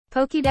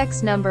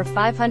Pokédex number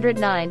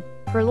 509,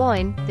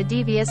 Purrloin, the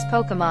Devious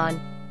Pokémon.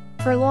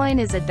 Purrloin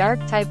is a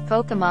Dark-type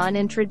Pokémon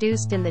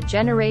introduced in the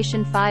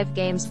Generation 5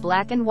 games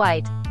Black and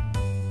White.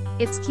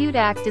 Its cute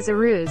act is a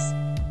ruse.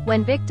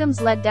 When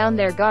victims let down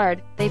their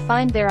guard, they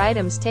find their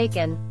items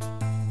taken.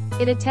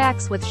 It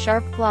attacks with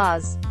sharp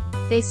claws.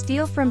 They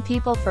steal from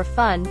people for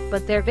fun,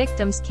 but their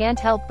victims can't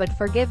help but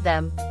forgive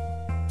them.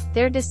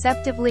 Their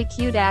deceptively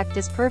cute act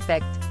is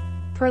perfect.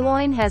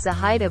 Purrloin has a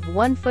height of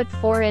 1 foot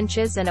 4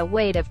 inches and a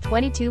weight of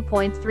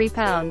 22.3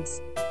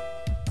 pounds.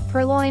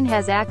 Purrloin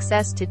has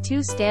access to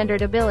 2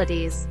 standard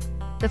abilities.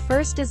 The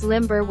first is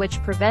Limber,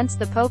 which prevents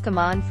the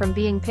Pokémon from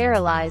being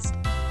paralyzed.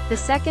 The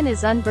second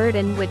is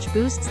Unburden, which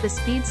boosts the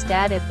speed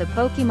stat if the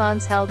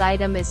Pokémon's held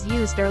item is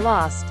used or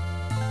lost.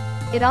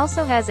 It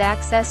also has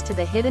access to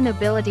the hidden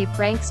ability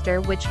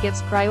Prankster, which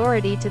gives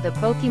priority to the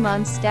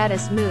Pokémon's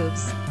status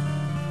moves.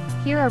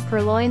 Here are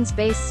Purrloin's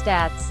base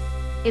stats.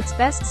 Its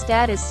best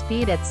stat is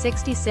speed at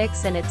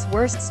 66 and its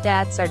worst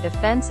stats are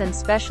defense and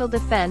special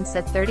defense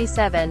at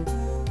 37.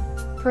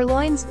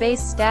 Purrloin's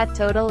base stat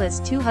total is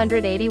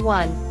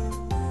 281.